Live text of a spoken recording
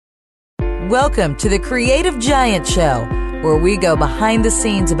Welcome to the Creative Giant Show, where we go behind the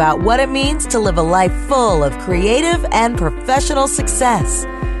scenes about what it means to live a life full of creative and professional success.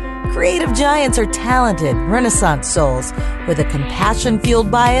 Creative giants are talented, Renaissance souls with a compassion-fueled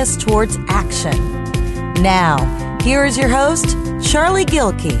bias towards action. Now, here is your host, Charlie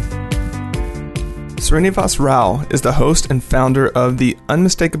Gilkey. Srinivas Rao is the host and founder of the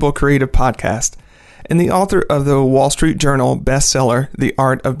Unmistakable Creative Podcast and the author of the Wall Street Journal bestseller, The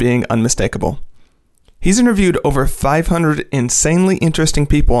Art of Being Unmistakable. He's interviewed over 500 insanely interesting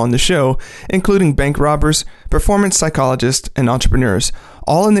people on the show, including bank robbers, performance psychologists, and entrepreneurs,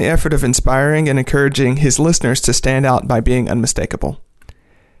 all in the effort of inspiring and encouraging his listeners to stand out by being unmistakable.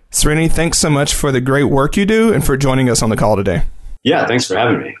 Srini, thanks so much for the great work you do and for joining us on the call today. Yeah, thanks for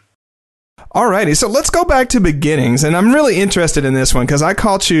having me. Alrighty, so let's go back to beginnings, and I'm really interested in this one because I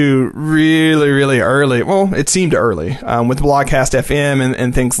caught you really early. Well, it seemed early with Blogcast FM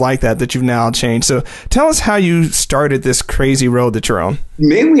and things like that you've now changed. So tell us how you started this crazy road that you're on.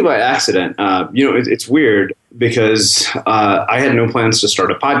 Mainly by accident. It's weird because I had no plans to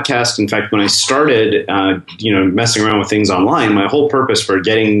start a podcast. In fact, when I started, messing around with things online, my whole purpose for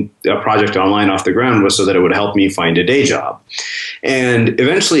getting a project online off the ground was so that it would help me find a day job. And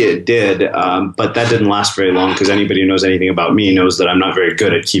eventually it did, but that didn't last very long because anybody who knows anything about me knows that I'm not very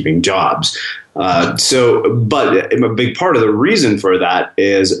good at keeping jobs. But a big part of the reason for that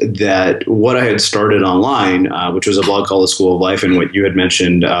is that what I had started online, which was a blog called The School of Life, and what you had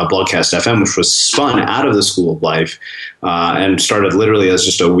mentioned, Blogcast FM, which was spun out of The School of Life and started literally as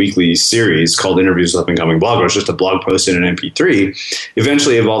just a weekly series called Interviews with Up-and-Coming Bloggers, just a blog post in an MP3,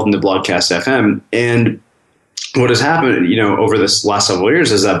 eventually evolved into Blogcast FM. And what has happened, over this last several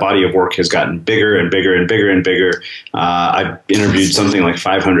years is that body of work has gotten bigger and bigger and bigger and bigger. I've interviewed something like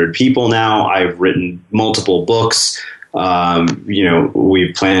 500 people now. I've written multiple books.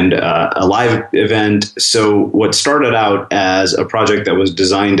 We've planned a live event. So what started out as a project that was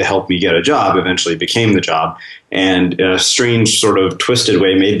designed to help me get a job eventually became the job, and in a strange sort of twisted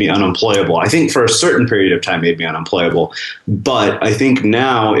way made me unemployable. I think for a certain period of time made me unemployable. But I think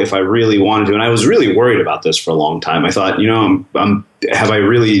now if I really wanted to, and I was really worried about this for a long time, I thought, have I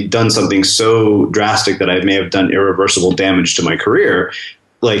really done something so drastic that I may have done irreversible damage to my career?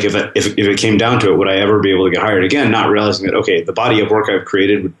 Like if it came down to it, would I ever be able to get hired again? Not realizing that, okay, the body of work I've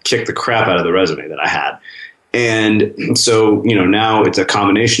created would kick the crap out of the resume that I had. And so, now it's a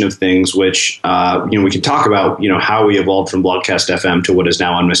combination of things, which, we can talk about, how we evolved from Blogcast FM to what is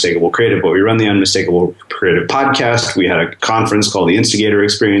now Unmistakable Creative. But we run the Unmistakable Creative podcast. We had a conference called the Instigator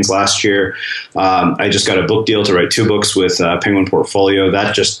Experience last year. I just got a book deal to write 2 books with Penguin Portfolio.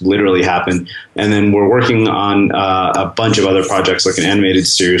 That just literally happened. And then we're working on a bunch of other projects, like an animated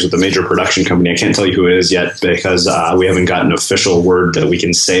series with a major production company. I can't tell you who it is yet because we haven't gotten official word that we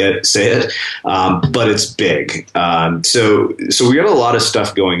can say it. But it's big. So we got a lot of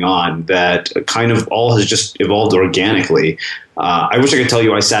stuff going on that kind of all has just evolved organically. I wish I could tell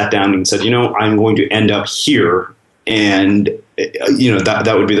you I sat down and said, I'm going to end up here. And,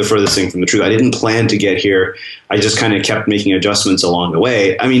 that would be the furthest thing from the truth. I didn't plan to get here. I just kind of kept making adjustments along the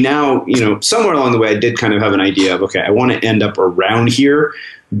way. I mean, now, somewhere along the way, I did kind of have an idea of, okay, I want to end up around here,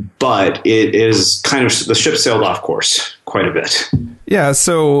 but it is kind of, the ship sailed off course quite a bit. Yeah.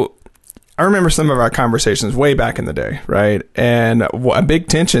 So I remember some of our conversations way back in the day, right? And a big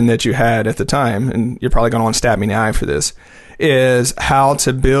tension that you had at the time, and you're probably going to want to stab me in the eye for this, is how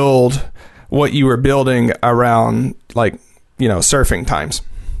to build what you were building around, surfing times.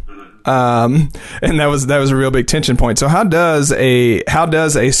 And that was a real big tension point. So how does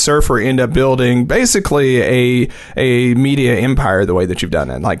a surfer end up building basically a media empire the way that you've done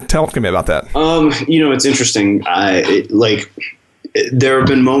it? Tell me about that. It's interesting. There have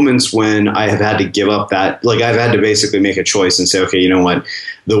been moments when I have had to give up that, I've had to basically make a choice and say, okay, you know what,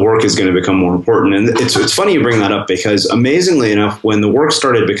 the work is going to become more important. And it's funny you bring that up because amazingly enough, when the work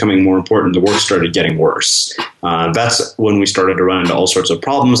started becoming more important, the work started getting worse. That's when we started to run into all sorts of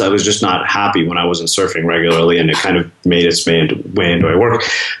problems. I was just not happy when I wasn't surfing regularly, and it kind of made its way into my work.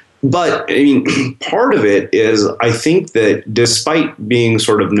 But I mean, part of it is I think that despite being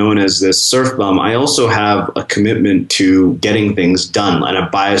sort of known as this surf bum, I also have a commitment to getting things done and a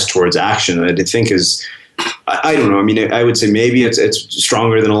bias towards action that I think is, I don't know. I mean, I would say maybe it's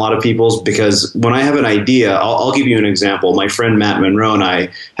stronger than a lot of people's, because when I have an idea, I'll give you an example. My friend Matt Monroe and I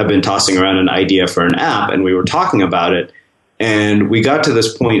have been tossing around an idea for an app, and we were talking about it. And we got to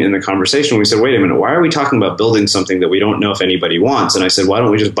this point in the conversation where we said, wait a minute, why are we talking about building something that we don't know if anybody wants? And I said, why don't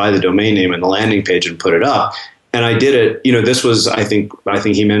we just buy the domain name and the landing page and put it up? And I did it, this was, I think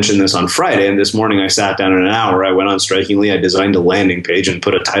he mentioned this on Friday. And this morning I sat down in an hour. I went on Strikingly. I designed a landing page and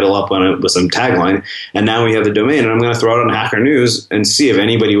put a title up on it with some tagline. And now we have the domain, and I'm going to throw it on Hacker News and see if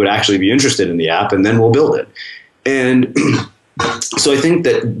anybody would actually be interested in the app, and then we'll build it. And so I think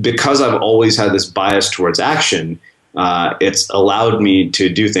that because I've always had this bias towards action, it's allowed me to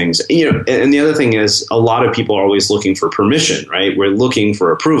do things, and the other thing is a lot of people are always looking for permission, right? We're looking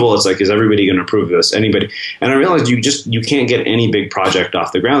for approval. It's like, is everybody going to approve this? Anybody? And I realized you can't get any big project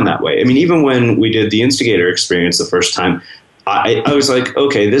off the ground that way. I mean, even when we did the Instigator experience the first time, I was like,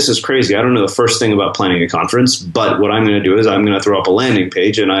 okay, this is crazy. I don't know the first thing about planning a conference, but what I'm going to do is I'm going to throw up a landing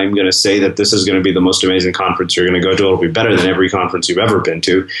page, and I'm going to say that this is going to be the most amazing conference you're going to go to. It'll be better than every conference you've ever been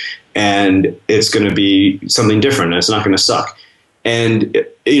to, and it's going to be something different, and it's not going to suck. And,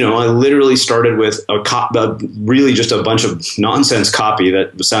 I literally started with really just a bunch of nonsense copy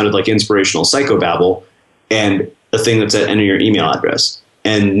that sounded like inspirational psychobabble and a thing that said enter your email address.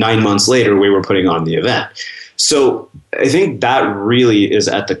 And 9 months later, we were putting on the event. So I think that really is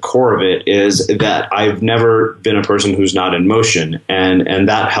at the core of it, is that I've never been a person who's not in motion, and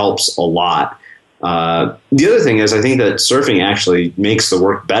that helps a lot. The other thing is I think that surfing actually makes the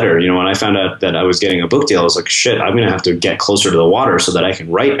work better. When I found out that I was getting a book deal, I was like, shit, I'm going to have to get closer to the water so that I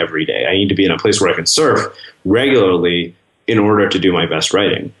can write every day. I need to be in a place where I can surf regularly in order to do my best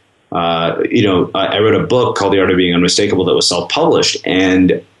writing. I wrote a book called The Art of Being Unmistakable that was self-published,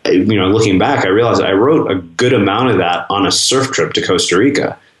 and looking back, I realized I wrote a good amount of that on a surf trip to Costa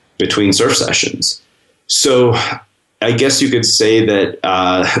Rica between surf sessions. So I guess you could say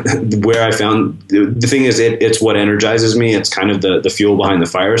that where I found the thing is it's what energizes me. It's kind of the fuel behind the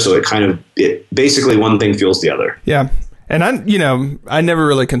fire. So it basically one thing fuels the other. Yeah. And I never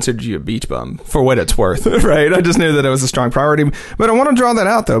really considered you a beach bum for what it's worth, right? I just knew that it was a strong priority. But I want to draw that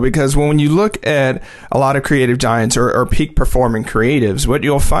out, though, because when you look at a lot of creative giants or peak performing creatives, what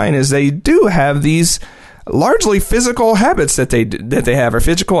you'll find is they do have these largely physical habits that they have, or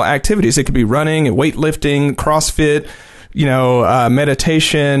physical activities. It could be running, weightlifting, CrossFit,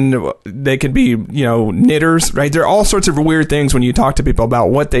 meditation. They could be, knitters, right? There are all sorts of weird things when you talk to people about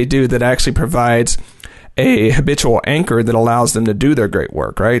what they do that actually provides a habitual anchor that allows them to do their great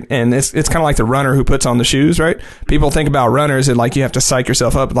work, right? And it's kind of like the runner who puts on the shoes, right? People think about runners and like you have to psych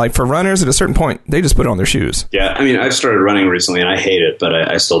yourself up. Like for runners, at a certain point, they just put on their shoes. Yeah, I mean, I've started running recently and I hate it, but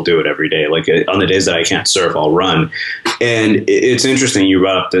I still do it every day. Like on the days that I can't surf, I'll run. And it's interesting you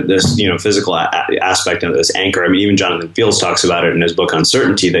brought up this, physical aspect of this anchor. I mean, even Jonathan Fields talks about it in his book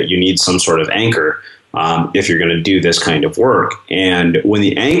Uncertainty, that you need some sort of anchor if you're going to do this kind of work. And when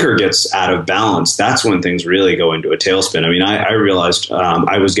the anchor gets out of balance, that's when things really go into a tailspin. I mean, I realized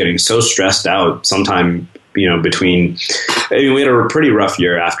I was getting so stressed out sometime, we had a pretty rough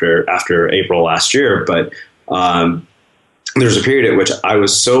year after April last year, but there's a period at which I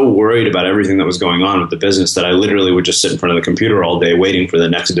was so worried about everything that was going on with the business that I literally would just sit in front of the computer all day waiting for the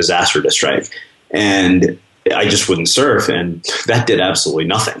next disaster to strike. And I just wouldn't surf, and that did absolutely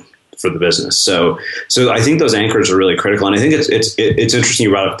nothing for the business. So I think those anchors are really critical. And I think it's interesting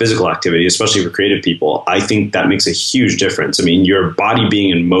you brought up physical activity, especially for creative people. I think that makes a huge difference. I mean, your body being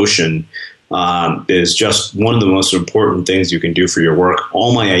in motion is just one of the most important things you can do for your work.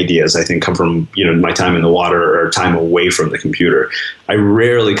 All my ideas, I think, come from, my time in the water or time away from the computer. I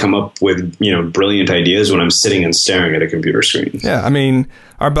rarely come up with, brilliant ideas when I'm sitting and staring at a computer screen. Yeah. I mean,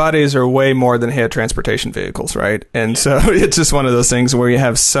 our bodies are way more than head transportation vehicles, right? And so it's just one of those things where you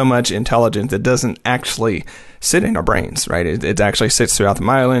have so much intelligence that doesn't actually sit in our brains, right? It actually sits throughout the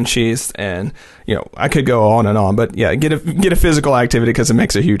myelin sheath, and I could go on and on, but yeah, get a physical activity because it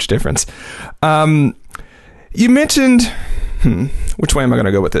makes a huge difference. You mentioned, which way am I going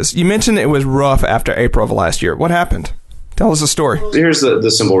to go with this? You mentioned it was rough after April of last year. What happened? Tell us the story. Here's the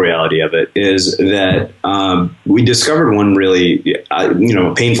simple reality of it is that we discovered one really,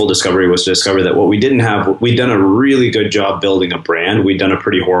 painful discovery was to discover that what we didn't have, we'd done a really good job building a brand. We'd done a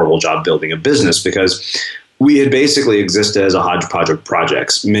pretty horrible job building a business because we had basically existed as a hodgepodge of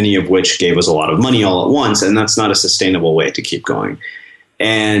projects, many of which gave us a lot of money all at once, and that's not a sustainable way to keep going.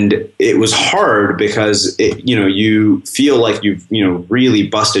 And it was hard because you feel like you've really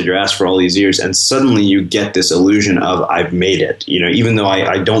busted your ass for all these years, and suddenly you get this illusion of I've made it. Even though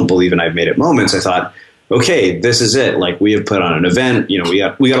I don't believe in I've made it moments, I thought, okay, this is it. Like we have put on an event. We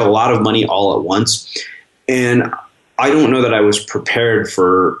got a lot of money all at once, and I don't know that I was prepared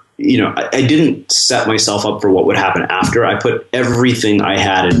for. I didn't set myself up for what would happen after. I put everything I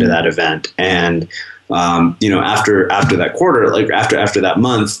had into that event, and after that quarter, like after that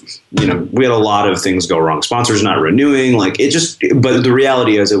month, we had a lot of things go wrong. Sponsors not renewing, but the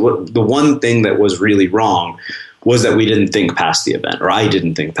reality is the one thing that was really wrong was that we didn't think past the event, or I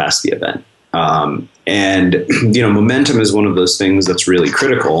didn't think past the event. And, momentum is one of those things that's really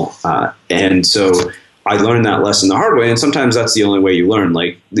critical. And so I learned that lesson the hard way. And sometimes that's the only way you learn.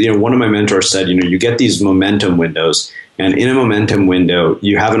 Like, one of my mentors said, you get these momentum windows, and in a momentum window,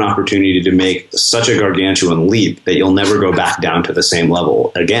 you have an opportunity to make such a gargantuan leap that you'll never go back down to the same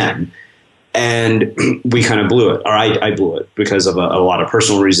level again. And we kind of blew it, or I blew it because of a lot of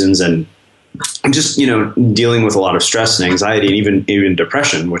personal reasons, and just, dealing with a lot of stress and anxiety and even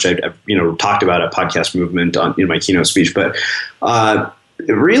depression, which I've talked about at Podcast Movement in my keynote speech. But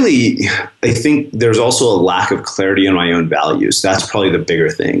really, I think there's also a lack of clarity on my own values. That's probably the bigger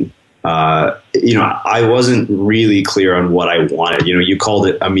thing. I wasn't really clear on what I wanted. You called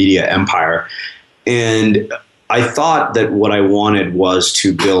it a media empire. And I thought that what I wanted was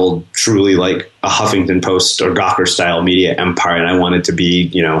to build truly like a Huffington Post or Gawker style media empire. And I wanted to be,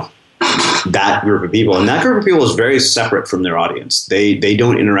 that group of people. And that group of people is very separate from their audience. They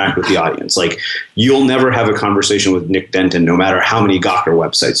don't interact with the audience. Like, you'll never have a conversation with Nick Denton, no matter how many Gawker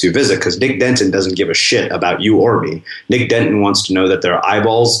websites you visit, because Nick Denton doesn't give a shit about you or me. Nick Denton wants to know that there are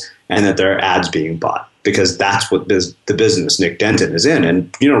eyeballs and that there are ads being bought, because that's what the business Nick Denton is in.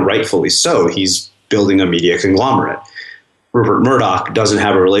 And, rightfully so. He's building a media conglomerate. Rupert Murdoch doesn't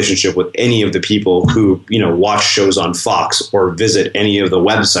have a relationship with any of the people who, watch shows on Fox or visit any of the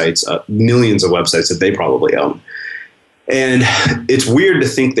websites, millions of websites that they probably own. And it's weird to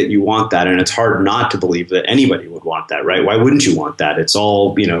think that you want that. And it's hard not to believe that anybody would want that, right? Why wouldn't you want that? It's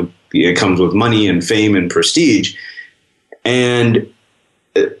all, it comes with money and fame and prestige. And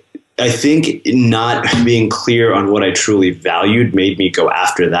I think not being clear on what I truly valued made me go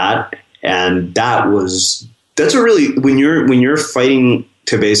after that. And that's a really, when you're fighting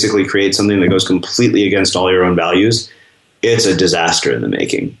to basically create something that goes completely against all your own values, it's a disaster in the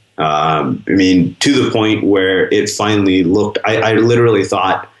making. To the point where it finally looked, I literally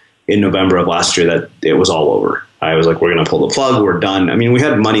thought in November of last year that it was all over. I was like, we're going to pull the plug. We're done. We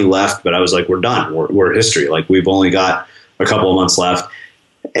had money left, but I was like, we're done. We're history. Like, we've only got a couple of months left.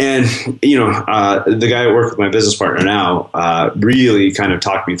 And, the guy I work with, my business partner now, really kind of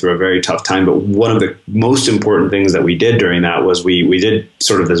talked me through a very tough time. But one of the most important things that we did during that was we did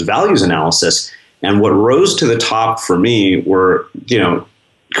sort of this values analysis. And what rose to the top for me were,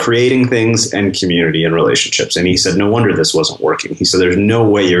 creating things and community and relationships. And he said, no wonder this wasn't working. He said, there's no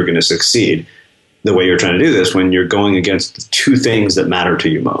way you're going to succeed the way you're trying to do this when you're going against the two things that matter to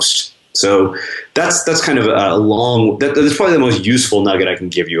you most. So that's kind of that's probably the most useful nugget I can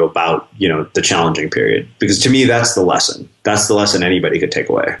give you about, the challenging period, because to me, that's the lesson. That's the lesson anybody could take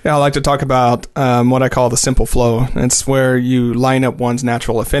away. Yeah, I like to talk about what I call the simple flow. It's where you line up one's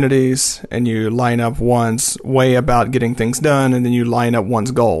natural affinities and you line up one's way about getting things done, and then you line up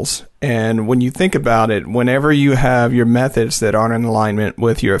one's goals. And when you think about it, whenever you have your methods that aren't in alignment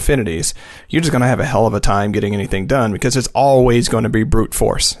with your affinities, you're just going to have a hell of a time getting anything done, because it's always going to be brute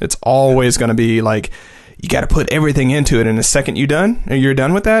force. It's always going to be like, you got to put everything into it. And the second you're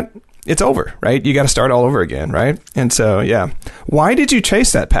done with that, it's over, right? You got to start all over again, right? And so, yeah. Why did you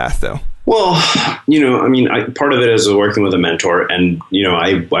chase that path, though? Well, part of it is working with a mentor, and,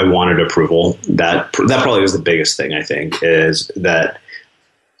 I wanted approval. That probably was the biggest thing, I think, is that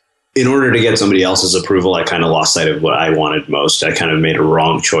in order to get somebody else's approval, I kind of lost sight of what I wanted most. I kind of made a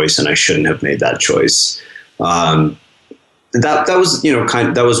wrong choice, and I shouldn't have made that choice. That was,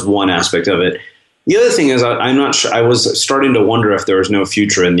 that was one aspect of it. The other thing is, I'm not sure. I was starting to wonder if there was no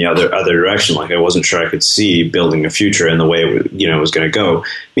future in the other direction. Like, I wasn't sure I could see building a future in the way it was going to go.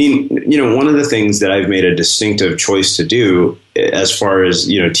 One of the things that I've made a distinctive choice to do, as far as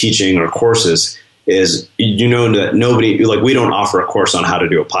teaching or courses, is that nobody, like, we don't offer a course on how to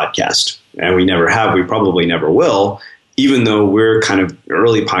do a podcast, and we never have. We probably never will, even though we're kind of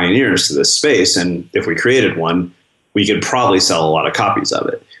early pioneers to this space. And if we created one, we could probably sell a lot of copies of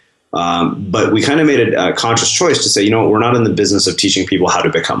it. But we kind of made a conscious choice to say, we're not in the business of teaching people how to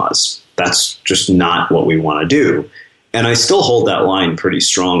become us. That's just not what we want to do. And I still hold that line pretty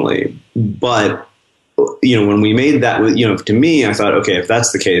strongly. But, when we made that, to me, I thought, okay, if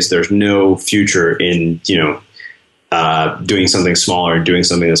that's the case, there's no future in, doing something smaller and doing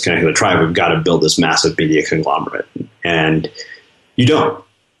something that's connected to the tribe. We've got to build this massive media conglomerate. And you don't,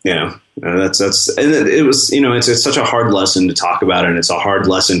 and it was, it's such a hard lesson to talk about, and it's a hard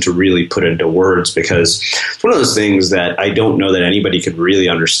lesson to really put into words, because it's one of those things that I don't know that anybody could really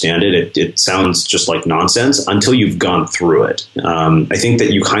understand it. It sounds just like nonsense until you've gone through it. I think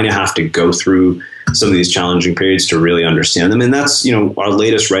that you kind of have to go through some of these challenging periods to really understand them. And that's, our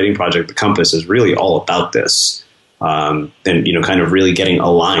latest writing project, The Compass, is really all about this. and, you know, kind of really getting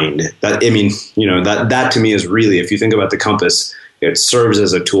aligned. That, I mean, you know, that to me is really, if you think about the compass, it serves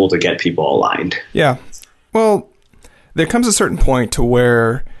as a tool to get people aligned. Yeah. Well, there comes a certain point to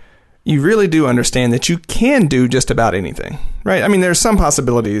where you really do understand that you can do just about anything, right? I mean, there's some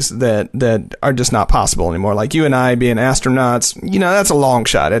possibilities that are just not possible anymore. Like you and I being astronauts, you know, that's a long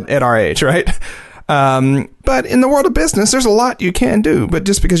shot at our age, right? But in the world of business, there's a lot you can do, but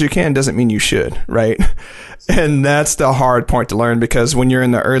just because you can doesn't mean you should, right? And that's the hard point to learn, because when you're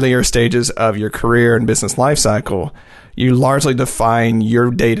in the earlier stages of your career and business life cycle, you largely define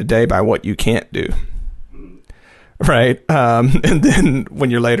your day-to-day by what you can't do. Right. And then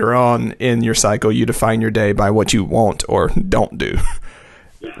when you're later on in your cycle, you define your day by what you won't or don't do.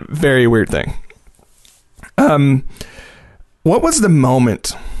 Very weird thing. What was the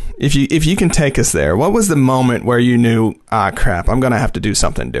moment, if you can take us there, what was the moment where you knew, crap, I'm going to have to do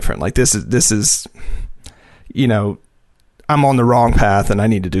something different? Like this is, you know, I'm on the wrong path and I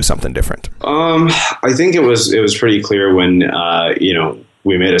need to do something different. I think it was pretty clear when, you know,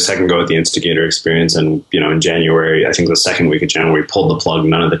 we made a second go at the Instigator experience, and, you know, in January, I think the second week of January, we pulled the plug.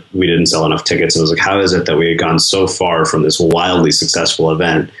 We didn't sell enough tickets. It was like, how is it that we had gone so far from this wildly successful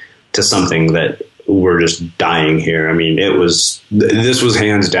event to something that we're just dying here? I mean, this was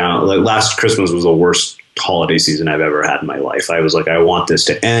hands down, like last Christmas was the worst holiday season I've ever had in my life. I was like, I want this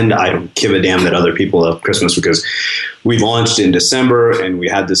to end. I don't give a damn that other people have Christmas, because we launched in December and we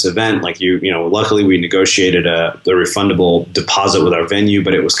had this event. Like you know, luckily we negotiated the refundable deposit with our venue,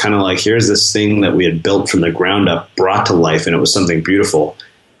 but it was kind of like, here's this thing that we had built from the ground up, brought to life, and it was something beautiful.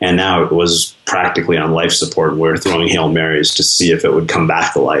 And now it was practically on life support. We're throwing Hail Marys to see if it would come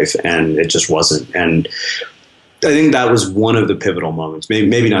back to life, and it just wasn't. And I think that was one of the pivotal moments.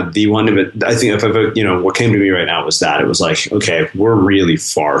 Maybe not the one, but I think if you know, what came to me right now was that it was like, okay, we're really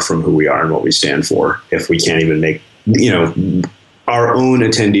far from who we are and what we stand for if we can't even make, you know, our own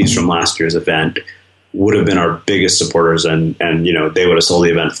attendees from last year's event would have been our biggest supporters, and you know, they would have sold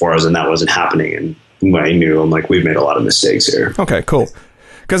the event for us, and that wasn't happening. And when I knew, I'm like, we've made a lot of mistakes here. Okay, cool.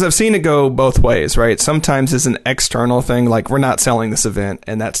 Because I've seen it go both ways, right? Sometimes it's an external thing, like we're not selling this event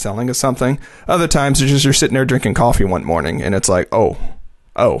and that's selling us something. Other times it's just you're sitting there drinking coffee one morning and it's like, oh,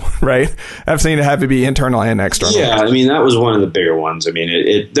 right? I've seen it have to be internal and external. Yeah, I mean, that was one of the bigger ones. I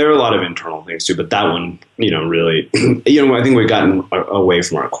mean, there are a lot of internal things too, but that one, you know, really, you know, I think we've gotten away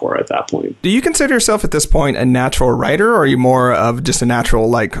from our core at that point. Do you consider yourself at this point a natural writer, or are you more of just a natural,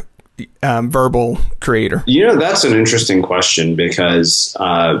 like, verbal creator? You know, that's an interesting question, because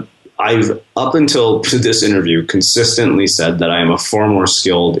I've, up until this interview, consistently said that I am a far more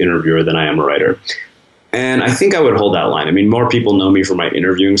skilled interviewer than I am a writer. And I think I would hold that line. I mean, more people know me for my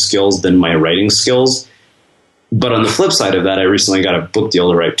interviewing skills than my writing skills. But on the flip side of that, I recently got a book deal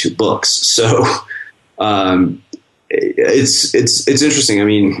to write 2 books. So it's interesting. I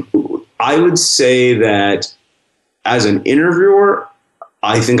mean, I would say that as an interviewer,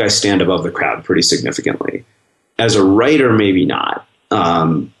 I think I stand above the crowd pretty significantly. As a writer, maybe not.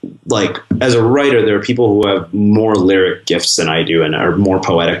 Like, as a writer, there are people who have more lyric gifts than I do and are more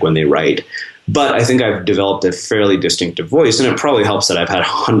poetic when they write. But I think I've developed a fairly distinctive voice, and it probably helps that I've had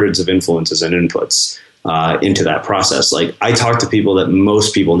hundreds of influences and inputs into that process. Like, I talk to people that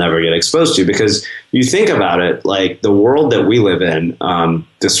most people never get exposed to, because you think about it, like, the world that we live in,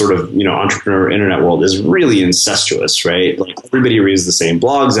 this sort of, you know, entrepreneur internet world is really incestuous, right? Like, everybody reads the same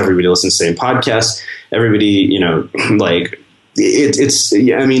blogs, everybody listens to the same podcasts, everybody, you know, like,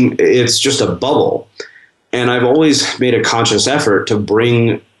 I mean, it's just a bubble. And I've always made a conscious effort to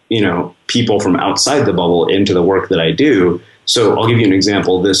bring, you know, people from outside the bubble into the work that I do. So I'll give you an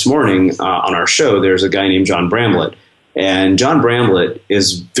example. This morning on our show, there's a guy named John Bramlett. And John Bramlett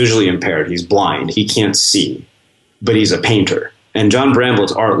is visually impaired. He's blind. He can't see, but he's a painter. And John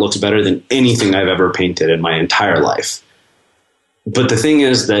Bramblett's art looks better than anything I've ever painted in my entire life. But the thing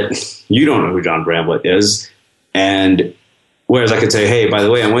is that you don't know who John Bramlett is. And whereas I could say, hey, by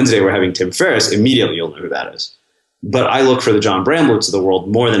the way, on Wednesday we're having Tim Ferriss, immediately you'll know who that is. But I look for the John Bramletts of the world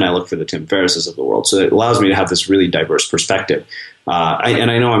more than I look for the Tim Ferrisses of the world. So it allows me to have this really diverse perspective. And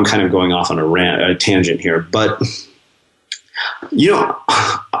I know I'm kind of going off on a tangent here, but, you know,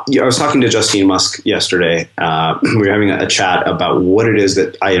 I was talking to Justine Musk yesterday. We were having a chat about what it is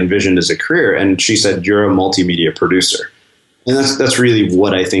that I envisioned as a career. And she said, you're a multimedia producer. And that's really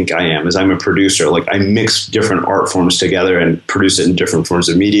what I think I am, is I'm a producer. Like, I mix different art forms together and produce it in different forms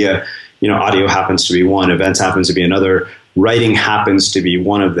of media. You know, audio happens to be one, events happens to be another, writing happens to be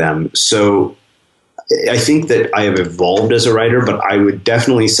one of them. So I think that I have evolved as a writer, but I would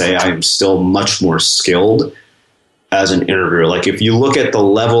definitely say I am still much more skilled as an interviewer. Like if you look at the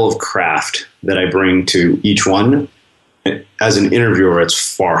level of craft that I bring to each one, as an interviewer,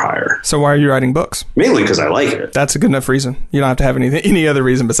 it's far higher. So why are you writing books? Mainly because I like it. That's a good enough reason. You don't have to have any other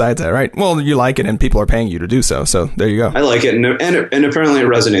reason besides that, right? Well, you like it and people are paying you to do so. So there you go. I like it. And apparently it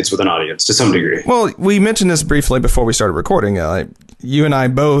resonates with an audience to some degree. Well, we mentioned this briefly before we started recording. You and I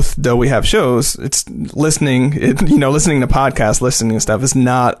both, though we have shows, it's listening to podcasts, listening to stuff is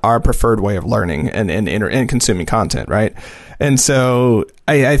not our preferred way of learning and consuming content, right? And so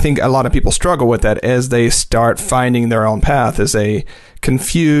I think a lot of people struggle with that as they start finding their own path, as they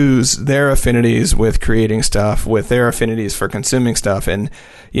confuse their affinities with creating stuff with their affinities for consuming stuff. And,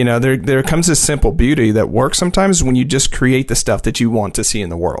 there comes this simple beauty that works sometimes when you just create the stuff that you want to see in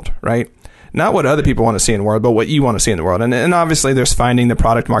the world, right? Not what other people want to see in the world, but what you want to see in the world. And obviously there's finding the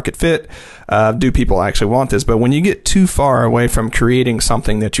product market fit. Do people actually want this? But when you get too far away from creating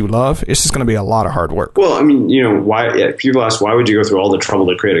something that you love, it's just going to be a lot of hard work. Well, I mean, people ask, why would you go through all the trouble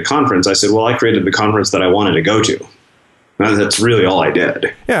to create a conference? I said, well, I created the conference that I wanted to go to. That's really all I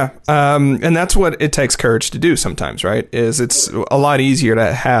did. Yeah. And that's what it takes courage to do sometimes, right? It's a lot easier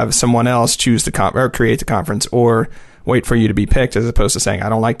to have someone else choose or create the conference or wait for you to be picked, as opposed to saying, I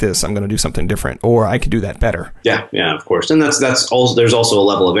don't like this, I'm going to do something different, or I could do that better. Yeah, of course. And that's also, there's also a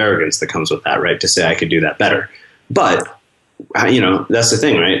level of arrogance that comes with that, right? To say I could do that better. But, that's the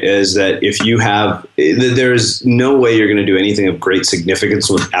thing, right? Is that if you have, there's no way you're going to do anything of great significance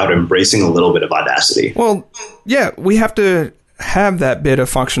without embracing a little bit of audacity. Well, yeah, we have to have that bit of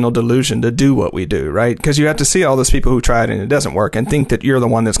functional delusion to do what we do, right? Because you have to see all those people who try it and it doesn't work and think that you're the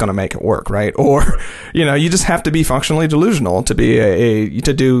one that's going to make it work, right? Or, you just have to be functionally delusional to be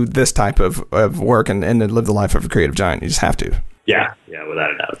to do this type of work and to live the life of a creative giant. You just have to. Yeah,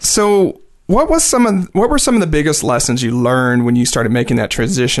 without a doubt. So what were some of the biggest lessons you learned when you started making that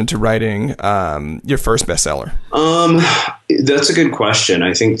transition to writing your first bestseller? That's a good question.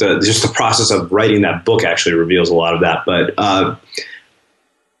 I think that just the process of writing that book actually reveals a lot of that. But, I'd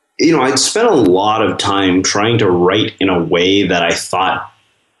spent a lot of time trying to write in a way that I thought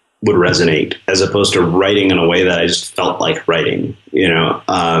would resonate, as opposed to writing in a way that I just felt like writing,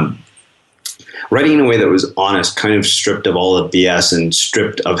 writing in a way that was honest, kind of stripped of all the BS and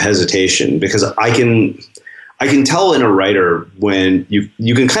stripped of hesitation, because I can tell in a writer when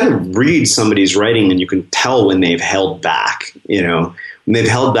you can kind of read somebody's writing and you can tell when they've held back, when they've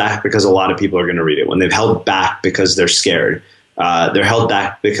held back because a lot of people are going to read it, when they've held back because they're scared, they're held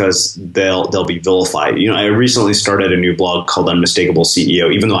back because they'll be vilified. I recently started a new blog called Unmistakable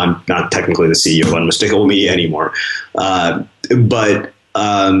CEO, even though I'm not technically the CEO of Unmistakable Media anymore.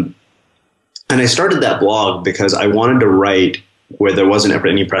 And I started that blog because I wanted to write where there wasn't ever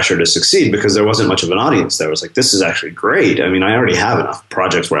any pressure to succeed, because there wasn't much of an audience there. I was like, this is actually great. I mean, I already have enough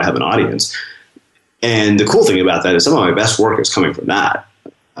projects where I have an audience. And the cool thing about that is some of my best work is coming from that,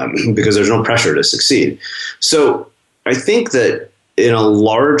 because there's no pressure to succeed. So I think that in a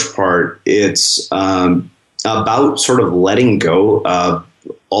large part, it's about sort of letting go of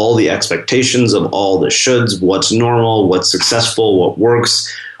all the expectations of all the shoulds, what's normal, what's successful, what works.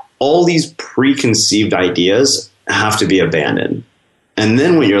 All these preconceived ideas have to be abandoned. And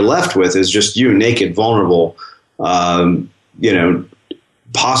then what you're left with is just you, naked, vulnerable,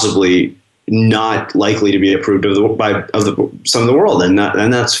 possibly not likely to be approved of some of the world. And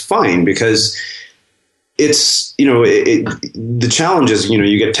that's fine, because it's, the challenge is,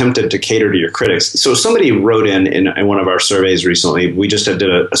 you get tempted to cater to your critics. So somebody wrote in one of our surveys recently, we just did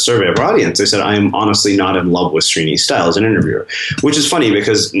a survey of our audience. They said, I am honestly not in love with Srini Style as an interviewer, which is funny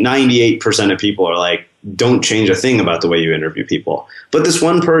because 98% of people are like, don't change a thing about the way you interview people. But this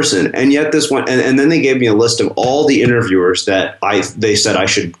one person, and yet this one, and then they gave me a list of all the interviewers that they said I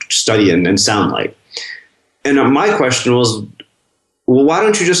should study and sound like. And my question was, well, why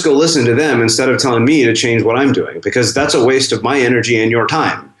don't you just go listen to them instead of telling me to change what I'm doing? Because that's a waste of my energy and your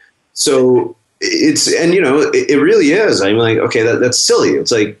time. So it really is. I'm like, okay, that's silly.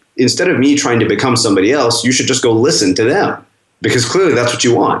 It's like, instead of me trying to become somebody else, you should just go listen to them, because clearly that's what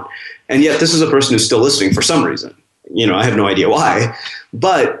you want. And yet this is a person who's still listening for some reason. I have no idea why,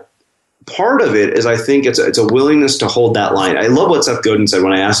 but part of it is, I think it's a willingness to hold that line. I love what Seth Godin said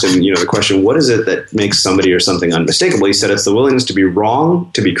when I asked him, the question, what is it that makes somebody or something unmistakable? He said, it's the willingness to be wrong,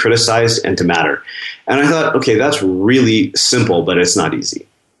 to be criticized, and to matter. And I thought, okay, that's really simple, but it's not easy.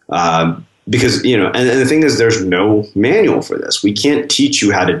 Because, and the thing is, there's no manual for this. We can't teach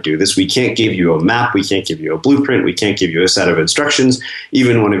you how to do this. We can't give you a map. We can't give you a blueprint. We can't give you a set of instructions.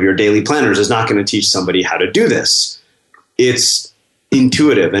 Even one of your daily planners is not going to teach somebody how to do this. It's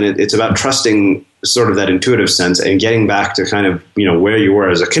intuitive, and it's about trusting sort of that intuitive sense and getting back to kind of, where you were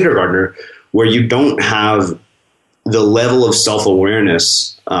as a kindergartner, where you don't have the level of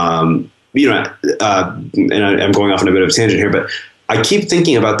self-awareness, and I'm going off on a bit of a tangent here, but I keep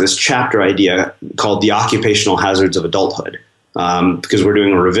thinking about this chapter idea called The Occupational Hazards of Adulthood, because we're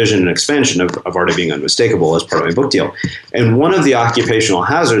doing a revision and expansion of Art of Being Unmistakable as part of my book deal. And one of the occupational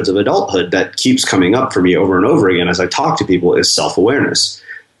hazards of adulthood that keeps coming up for me over and over again as I talk to people is self-awareness.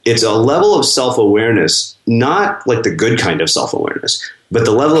 It's a level of self-awareness, not like the good kind of self-awareness, but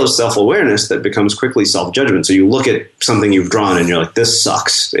the level of self-awareness that becomes quickly self-judgment. So you look at something you've drawn and you're like, this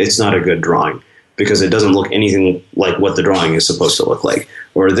sucks. It's not a good drawing because it doesn't look anything like what the drawing is supposed to look like.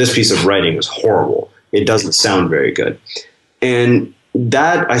 Or this piece of writing is horrible. It doesn't sound very good. And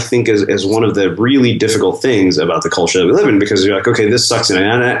that, I think, is one of the really difficult things about the culture that we live in, because you're like, okay, this sucks.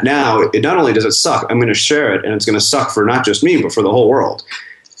 And now it not only does it suck, I'm going to share it, and it's going to suck for not just me, but for the whole world.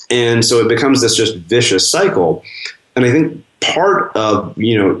 And so it becomes this just vicious cycle. And I think part of,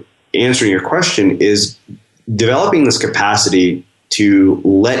 answering your question is developing this capacity to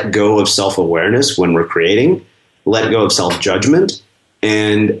let go of self-awareness when we're creating, let go of self-judgment.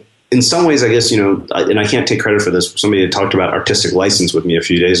 And in some ways, I guess, and I can't take credit for this. Somebody had talked about artistic license with me a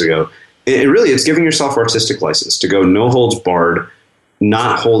few days ago. It's giving yourself artistic license to go no holds barred,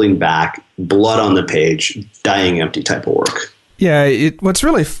 not holding back, blood on the page, dying empty type of work. Yeah, what's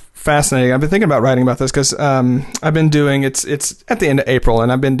really fascinating, I've been thinking about writing about this because I've been doing, it's at the end of April,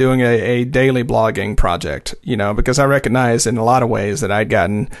 and I've been doing a daily blogging project, because I recognize in a lot of ways that I'd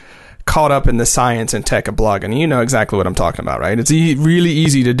gotten caught up in the science and tech of blogging. You know exactly what I'm talking about, right? It's really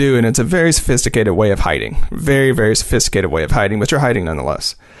easy to do, and it's a very sophisticated way of hiding. Very, very sophisticated way of hiding, but you're hiding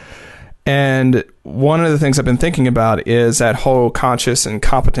nonetheless. And one of the things I've been thinking about is that whole conscious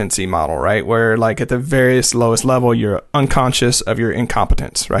incompetency model, right? Where like at the various lowest level, you're unconscious of your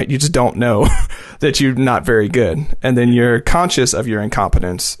incompetence, right? You just don't know that you're not very good. And then you're conscious of your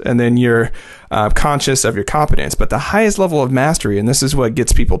incompetence, and then you're conscious of your competence. But the highest level of mastery, and this is what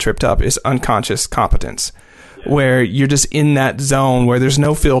gets people tripped up, is unconscious competence, where you're just in that zone where there's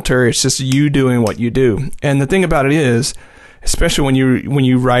no filter. It's just you doing what you do. And the thing about it is, especially when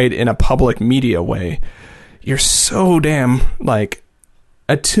you write in a public media way, you're so damn like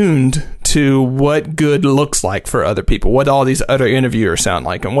attuned to what good looks like for other people, what all these other interviewers sound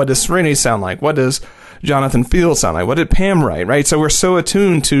like, and what does Srini sound like, what does Jonathan Field sound like, what did Pam write, right? So we're so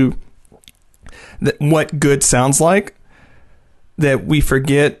attuned to what good sounds like that we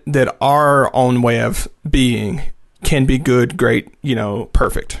forget that our own way of being can be good, great,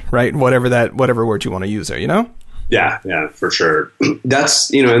 perfect, right? Whatever word you want to use there, Yeah, for sure. That's,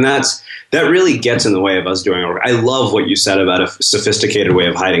 that really gets in the way of us doing our work. I love what you said about a sophisticated way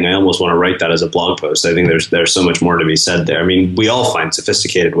of hiding. I almost want to write that as a blog post. I think there's so much more to be said there. I mean, we all find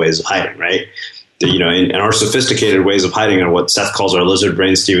sophisticated ways of hiding, right? And our sophisticated ways of hiding are what Seth calls our lizard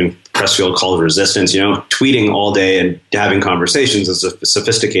brain, Stephen Pressfield calls resistance. Tweeting all day and having conversations is a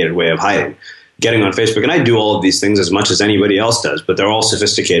sophisticated way of hiding. Getting on Facebook, and I do all of these things as much as anybody else does, but they're all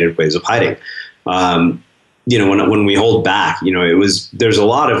sophisticated ways of hiding. When we hold back, there's a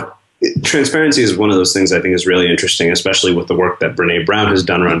lot of transparency is one of those things I think is really interesting, especially with the work that Brene Brown has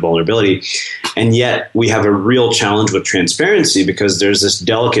done around vulnerability. And yet we have a real challenge with transparency because there's this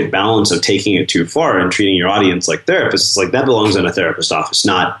delicate balance of taking it too far and treating your audience like therapists. It's like that belongs in a therapist's office,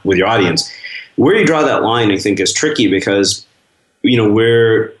 not with your audience. Where you draw that line, I think, is tricky because,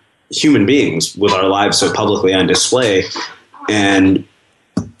 we're human beings with our lives so publicly on display. And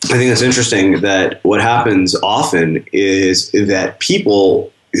I think it's interesting that what happens often is that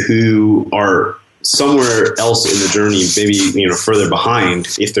people who are somewhere else in the journey, maybe, further behind,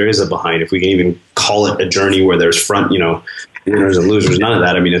 if there is a behind, if we can even call it a journey where there's front, winners and losers, none of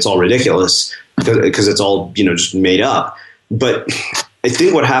that. I mean, it's all ridiculous because it's all, just made up. But I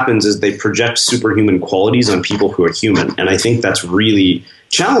think what happens is they project superhuman qualities on people who are human. And I think that's really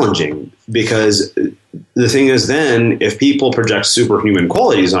challenging because the thing is then if people project superhuman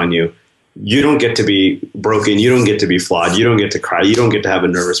qualities on you, you don't get to be broken. You don't get to be flawed. You don't get to cry. You don't get to have a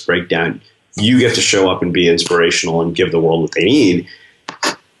nervous breakdown. You get to show up and be inspirational and give the world what they need.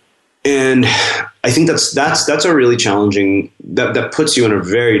 And I think that's a really challenging, that puts you in a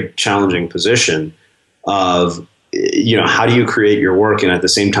very challenging position of, how do you create your work and at the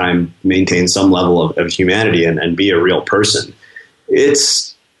same time maintain some level of humanity and be a real person?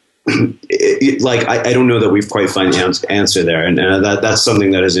 It's I don't know that we've quite found the answer there. And that's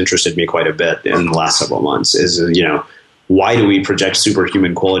something that has interested me quite a bit in the last several months is, why do we project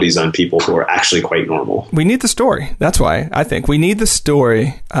superhuman qualities on people who are actually quite normal? We need the story. That's why I think we need the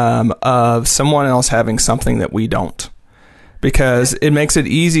story of someone else having something that we don't. because it makes it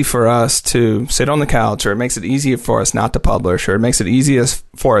easy for us to sit on the couch, or it makes it easier for us not to publish, or it makes it easiest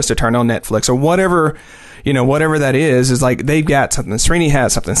for us to turn on Netflix or whatever, whatever that is like they've got something. Srini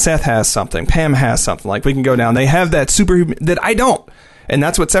has something. Seth has something. Pam has something. Like we can go down. They have that that I don't. And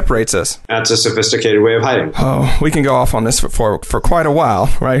that's what separates us. That's a sophisticated way of hiding. Oh, we can go off on this for quite a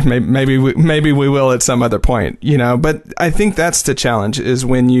while, right? Maybe we will at some other point, But I think that's the challenge, is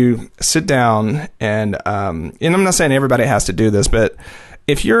when you sit down and I'm not saying everybody has to do this, but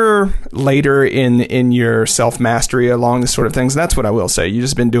if you're later in your self-mastery along this sort of things, that's what I will say. You've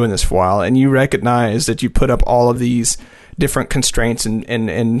just been doing this for a while, and you recognize that you put up all of these different constraints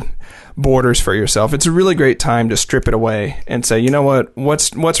and borders for yourself. It's a really great time to strip it away and say, you know what,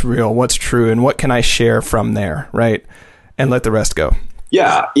 what's real, what's true, and what can I share from there, right? And let the rest go.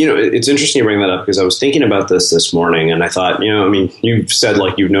 Yeah, it's interesting you bring that up, because I was thinking about this morning, and I thought, you've said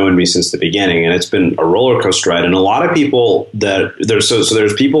like you've known me since the beginning, and it's been a roller coaster ride. And a lot of people that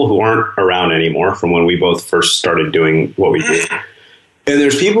there's people who aren't around anymore from when we both first started doing what we do. And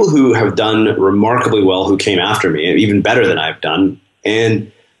there's people who have done remarkably well who came after me, even better than I've done.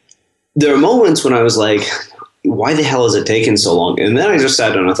 And there are moments when I was like, why the hell has it taken so long? And then I just sat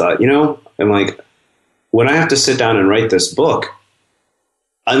down and I thought, I'm like, when I have to sit down and write this book,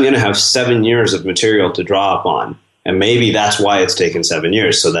 I'm going to have 7 years of material to draw upon. And maybe that's why it's taken 7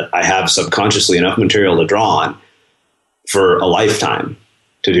 years, so that I have subconsciously enough material to draw on for a lifetime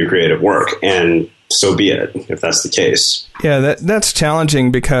to do creative work. And so be it, if that's the case. Yeah, that's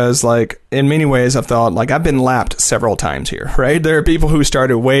challenging, because like in many ways I've thought like I've been lapped several times here, right? There are people who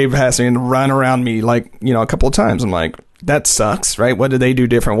started wave passing and run around me like, a couple of times. I'm like, that sucks, right? What did they do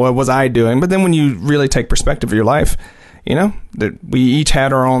different? What was I doing? But then when you really take perspective of your life, that we each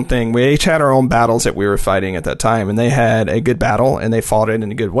had our own thing. We each had our own battles that we were fighting at that time, and they had a good battle and they fought it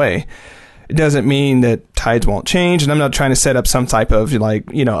in a good way. It doesn't mean that tides won't change. And I'm not trying to set up some type of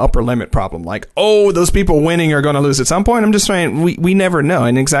upper limit problem. Like, oh, those people winning are going to lose at some point. I'm just saying we never know.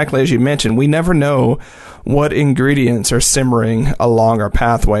 And exactly as you mentioned, we never know what ingredients are simmering along our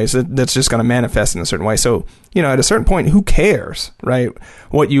pathways that's just going to manifest in a certain way. So, at a certain point, who cares, right?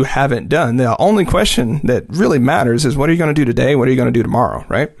 What you haven't done. The only question that really matters is, what are you going to do today? What are you going to do tomorrow,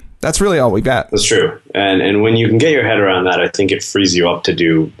 right? That's really all we've got. That's true. And when you can get your head around that, I think it frees you up to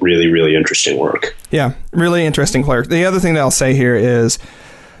do really, really interesting work. Yeah, really interesting work. The other thing that I'll say here is,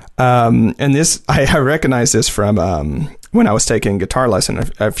 and this, I recognize this from when I was taking guitar lesson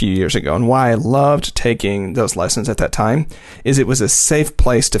a few years ago, and why I loved taking those lessons at that time is it was a safe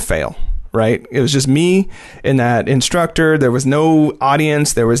place to fail. Right? It was just me and that instructor. There was no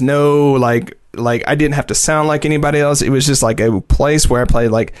audience. There was no like I didn't have to sound like anybody else. It was just like a place where I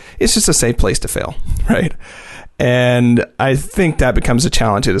played like, it's just a safe place to fail. Right? And I think that becomes a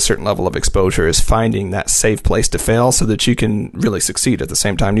challenge at a certain level of exposure, is finding that safe place to fail so that you can really succeed at the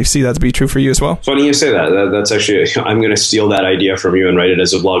same time. Do you see that to be true for you as well? Funny you say that. That's actually, I'm going to steal that idea from you and write it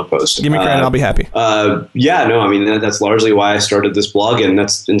as a blog post. Give me credit, I'll be happy. That's largely why I started this blog. And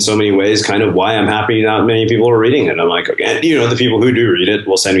that's in so many ways kind of why I'm happy not many people are reading it. I'm like, okay, the people who do read it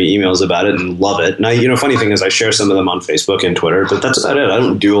will send me emails about it and love it. And funny thing is I share some of them on Facebook and Twitter, but that's about it. I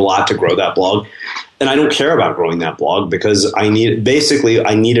don't do a lot to grow that blog. And I don't care about growing that blog, because I needed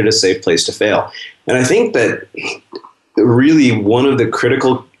a safe place to fail. And I think that really one of the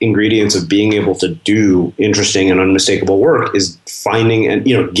critical ingredients of being able to do interesting and unmistakable work is finding and,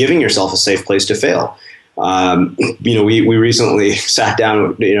 giving yourself a safe place to fail. We recently sat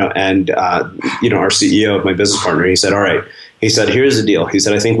down, and our CEO of my business partner, he said, all right, he said, here's the deal. He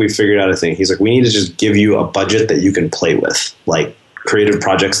said, I think we've figured out a thing. He's like, we need to just give you a budget that you can play with, like creative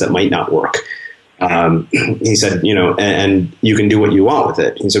projects that might not work. He said, and you can do what you want with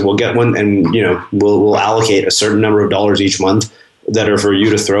it. He said, we'll get one, and, we'll allocate a certain number of dollars each month that are for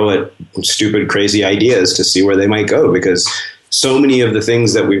you to throw at stupid, crazy ideas to see where they might go. Because so many of the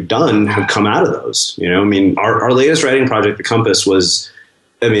things that we've done have come out of those, our latest writing project, The Compass, was,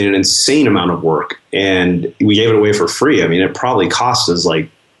 an insane amount of work, and we gave it away for free. It probably cost us like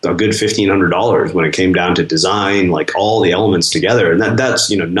a good $1,500 when it came down to design, like all the elements together. And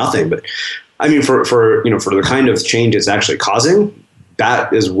that's, nothing, but for the kind of change it's actually causing,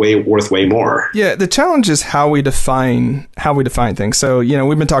 that is worth way more. Yeah, the challenge is how we define things. So,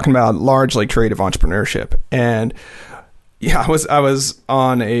 we've been talking about largely creative entrepreneurship, and I was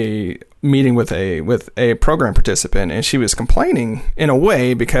on a meeting with a program participant, and she was complaining in a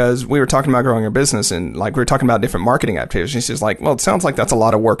way because we were talking about growing her business, and like we were talking about different marketing activities. And she's like, well, it sounds like that's a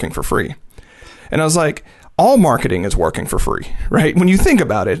lot of working for free. And I was like, all marketing is working for free, right? When you think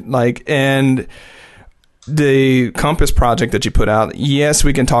about it, and the Compass project that you put out, yes,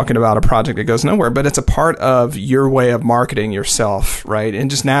 we can talk about a project that goes nowhere, but it's a part of your way of marketing yourself, right? And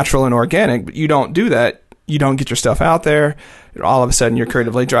just natural and organic. But you don't do that. You don't get your stuff out there. All of a sudden, you're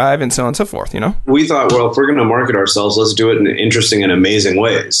creatively drive and so on and so forth, We thought, well, if we're going to market ourselves, let's do it in interesting and amazing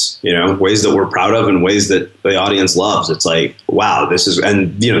ways, ways that we're proud of and ways that the audience loves. It's like, wow, this is,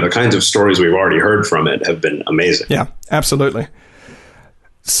 and, the kinds of stories we've already heard from it have been amazing. Yeah, absolutely.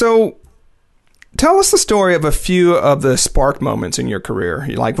 So tell us the story of a few of the spark moments in your career,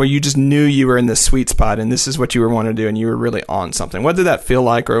 like where you just knew you were in the sweet spot and this is what you were wanting to do and you were really on something. What did that feel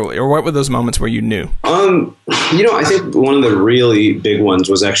like, or what were those moments where you knew? I think one of the really big ones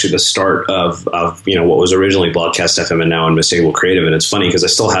was actually the start of what was originally Blogcast FM and now Unmistakable Creative. And it's funny because I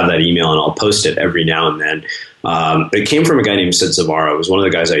still have that email and I'll post it every now and then. It came from a guy named Sid Zavara. It was one of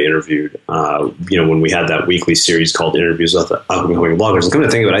the guys I interviewed, when we had that weekly series called Interviews with Up-and-Coming Bloggers. And come to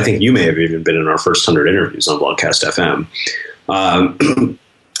think of it, I think you may have even been in our first 100 interviews on Blogcast FM.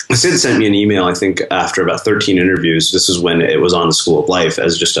 Sid sent me an email, I think, after about 13 interviews. This is when it was on the School of Life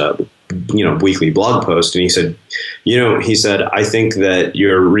as just a weekly blog post. And he said, I think that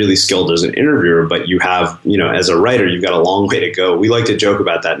you're really skilled as an interviewer, but you have, as a writer, you've got a long way to go. We like to joke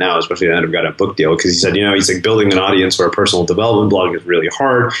about that now, especially now that I've got a book deal, because he said, he's like building an audience for a personal development blog is really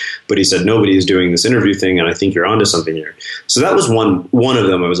hard. But he said, nobody's doing this interview thing. And I think you're onto something here. So that was one of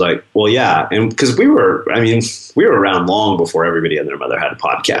them. I was like, well, yeah. And because we were around long before everybody and their mother had a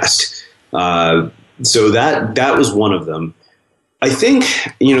podcast. So that was one of them. I think,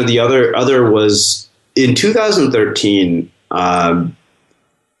 the other was in 2013,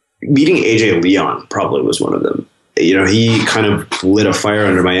 meeting AJ Leon probably was one of them. He kind of lit a fire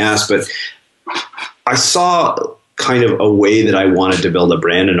under my ass, but I saw kind of a way that I wanted to build a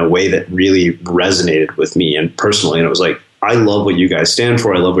brand in a way that really resonated with me and personally. And it was like, I love what you guys stand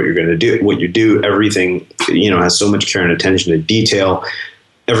for. I love what you're going to do, what you do. Everything, has so much care and attention to detail.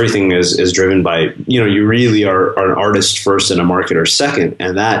 Everything is driven by, you really are an artist first and a marketer second.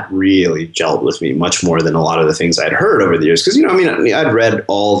 And that really gelled with me much more than a lot of the things I'd heard over the years. Because, I'd read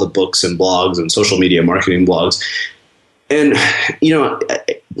all the books and blogs and social media marketing blogs. And,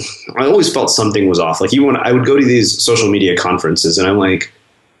 I always felt something was off. Like even when I would go to these social media conferences and I'm like,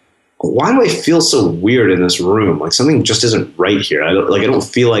 why do I feel so weird in this room? Like something just isn't right here. I don't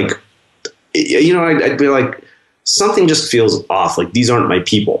feel like, I'd be like, something just feels off. Like these aren't my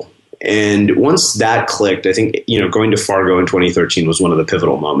people. And once that clicked, I think, going to Fargo in 2013 was one of the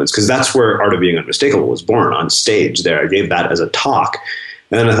pivotal moments because that's where Art of Being Unmistakable was born on stage there. I gave that as a talk.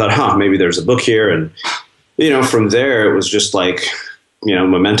 And then I thought, maybe there's a book here. And, from there, it was just like,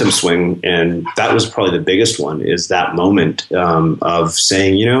 momentum swing. And that was probably the biggest one is that moment of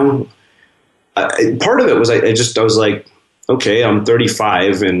saying, part of it was I was like, okay, I'm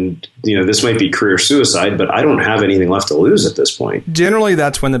 35 and, this might be career suicide, but I don't have anything left to lose at this point. Generally,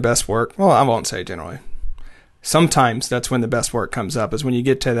 that's when the best work, well, I won't say generally. Sometimes that's when the best work comes up is when you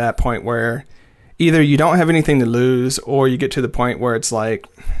get to that point where either you don't have anything to lose or you get to the point where it's like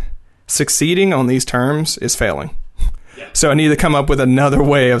succeeding on these terms is failing. So I need to come up with another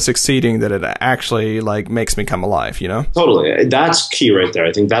way of succeeding that it actually makes me come alive, Totally. That's key right there.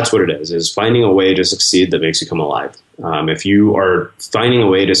 I think that's what it is finding a way to succeed that makes you come alive. If you are finding a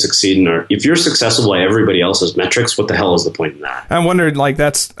way to succeed if you're successful by everybody else's metrics, what the hell is the point in that? I wondered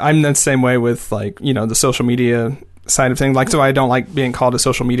I'm the same way with the social media side of things. So I don't like being called a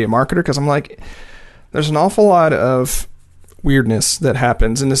social media marketer because I'm like, there's an awful lot of weirdness that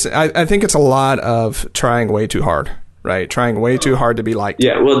happens. And I think it's a lot of trying way too hard. Right, trying way too hard to be liked.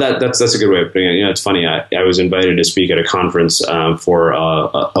 Yeah, well, that's a good way of putting it. It's funny. I was invited to speak at a conference for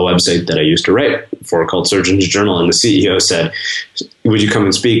a website that I used to write for called Surgeon's Journal, and the CEO said, "Would you come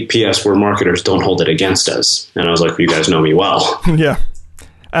and speak? P.S. We're marketers. Don't hold it against us." And I was like, "You guys know me well." Yeah,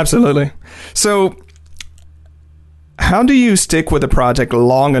 absolutely. So, how do you stick with a project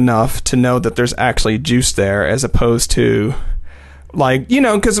long enough to know that there's actually juice there, as opposed to,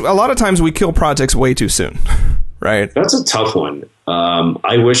 because a lot of times we kill projects way too soon. Right. That's a tough one.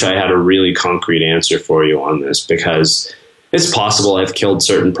 I wish I had a really concrete answer for you on this because it's possible I've killed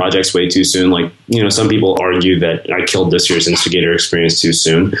certain projects way too soon. Some people argue that I killed this year's Instigator experience too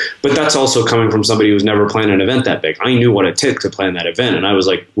soon, but that's also coming from somebody who's never planned an event that big. I knew what it took to plan that event. And I was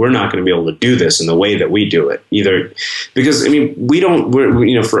like, we're not going to be able to do this in the way that we do it either. Because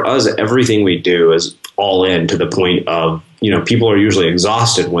for us, everything we do is all in to the point of, people are usually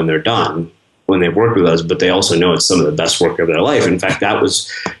exhausted when they're done. When they've worked with us, but they also know it's some of the best work of their life. In fact, that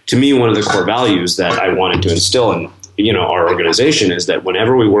was, to me, one of the core values that I wanted to instill in, our organization is that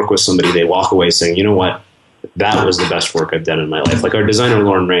whenever we work with somebody, they walk away saying, you know what, that was the best work I've done in my life. Like our designer,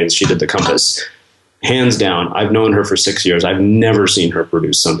 Lauren Rains, she did the Compass. hands down, I've known her for 6 years. I've never seen her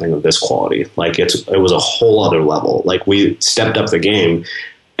produce something of this quality. Like it was a whole other level. Like we stepped up the game,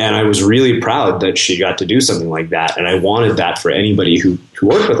 and I was really proud that she got to do something like that. And I wanted that for anybody who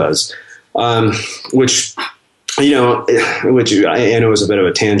worked with us, which I know is a bit of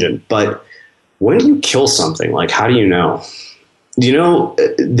a tangent, but when do you kill something? Like, how do you know?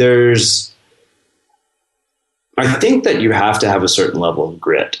 I think that you have to have a certain level of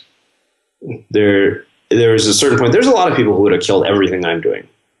grit. There's a certain point. There's a lot of people who would have killed everything I'm doing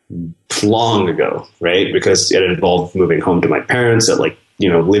long ago, right? Because it involved moving home to my parents at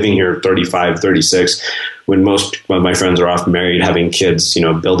living here 35, 36, when most of my friends are off married, having kids,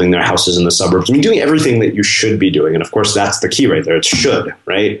 building their houses in the suburbs. I mean, doing everything that you should be doing. And of course, that's the key right there. It's should,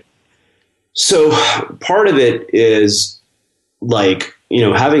 right? So part of it is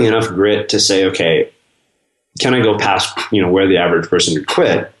having enough grit to say, okay, can I go past, where the average person would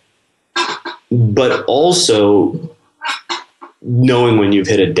quit? But also knowing when you've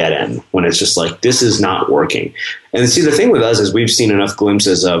hit a dead end, when it's just like, this is not working. And see, the thing with us is we've seen enough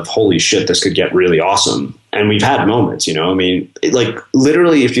glimpses of, holy shit, this could get really awesome. And we've had moments,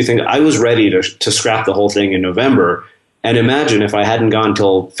 literally, if you think, I was ready to scrap the whole thing in November. And imagine if I hadn't gone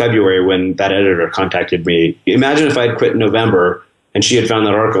till February when that editor contacted me. Imagine if I had quit in November and she had found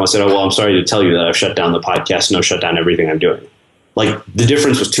that article and said, oh, well, I'm sorry to tell you that I've shut down the podcast. No, shut down everything I'm doing. Like, the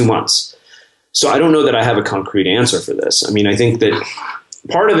difference was 2 months. So I don't know that I have a concrete answer for this. I mean, I think that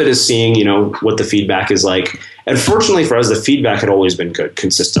part of it is seeing, what the feedback is like. And fortunately for us, the feedback had always been good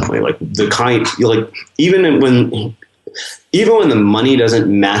consistently. Even when the money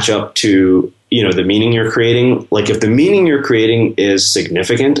doesn't match up to, the meaning you're creating, like if the meaning you're creating is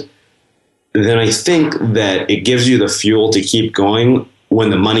significant, then I think that it gives you the fuel to keep going when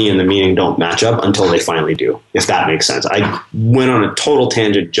the money and the meaning don't match up until they finally do, if that makes sense. I went on a total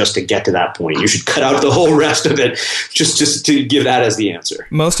tangent just to get to that point. You should cut out the whole rest of it just to give that as the answer.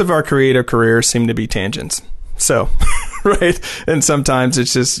 Most of our creative careers seem to be tangents. So, right? And sometimes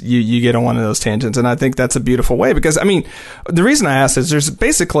it's just you get on one of those tangents. And I think that's a beautiful way because, I mean, the reason I asked is there's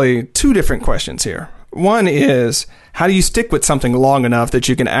basically two different questions here. One is, how do you stick with something long enough that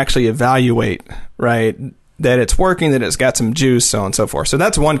you can actually evaluate, right, that it's working, that it's got some juice, so on and so forth. So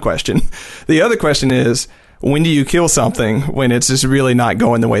that's one question. The other question is, when do you kill something when it's just really not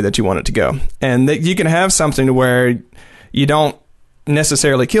going the way that you want it to go? And that you can have something to where you don't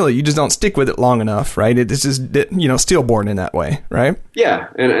necessarily kill it, you just don't stick with it long enough, right? It's just, stillborn in that way, right? Yeah,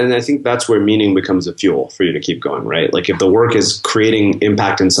 and I think that's where meaning becomes a fuel for you to keep going, right? Like if the work is creating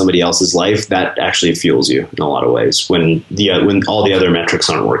impact in somebody else's life, that actually fuels you in a lot of ways when all the other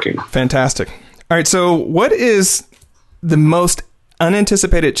metrics aren't working. Fantastic. All right, so what is the most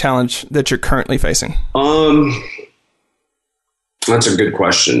unanticipated challenge that you're currently facing? That's a good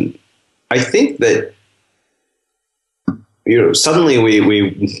question. I think that suddenly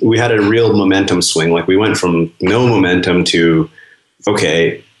we had a real momentum swing. Like we went from no momentum to,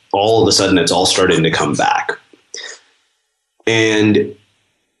 okay, all of a sudden it's all starting to come back. And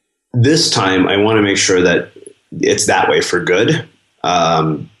this time I want to make sure that it's that way for good.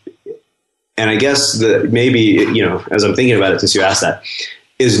 And I guess that maybe, as I'm thinking about it, since you asked that,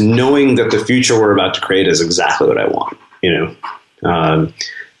 is knowing that the future we're about to create is exactly what I want,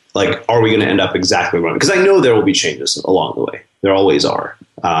 are we going to end up exactly wrong? Because I know there will be changes along the way. There always are.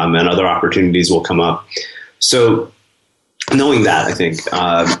 And other opportunities will come up. So knowing that, I think,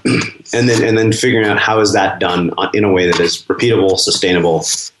 and then figuring out how is that done in a way that is repeatable, sustainable,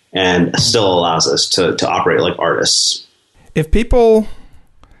 and still allows us to operate like artists. If people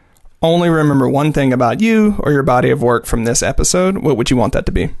only remember one thing about you or your body of work from this episode, what would you want that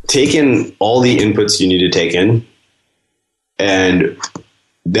to be? Take in all the inputs you need to take in, and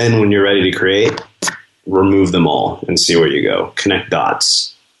then when you're ready to create, remove them all and see where you go. Connect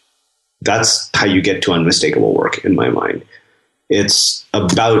dots. That's how you get to unmistakable work in my mind. It's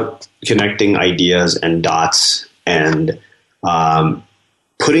about connecting ideas and dots and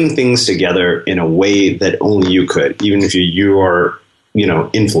putting things together in a way that only you could, even if you are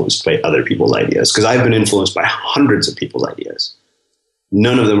influenced by other people's ideas. Because I've been influenced by hundreds of people's ideas.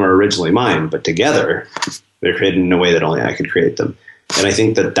 None of them are originally mine, but together they're created in a way that only I could create them. And I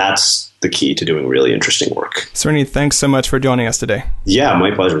think that that's the key to doing really interesting work. Srini, thanks so much for joining us today. Yeah,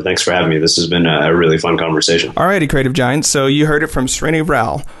 my pleasure. Thanks for having me. This has been a really fun conversation. All righty, Creative Giants. So you heard it from Srini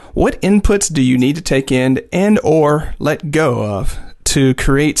Rao. What inputs do you need to take in and or let go of to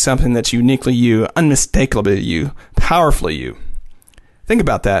create something that's uniquely you, unmistakably you, powerfully you? Think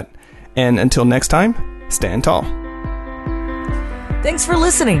about that. And until next time, stand tall. Thanks for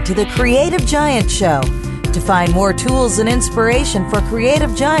listening to The Creative Giant Show. To find more tools and inspiration for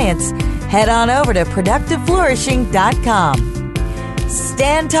creative giants, head on over to productiveflourishing.com.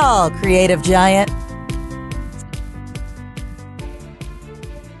 Stand tall, creative giant.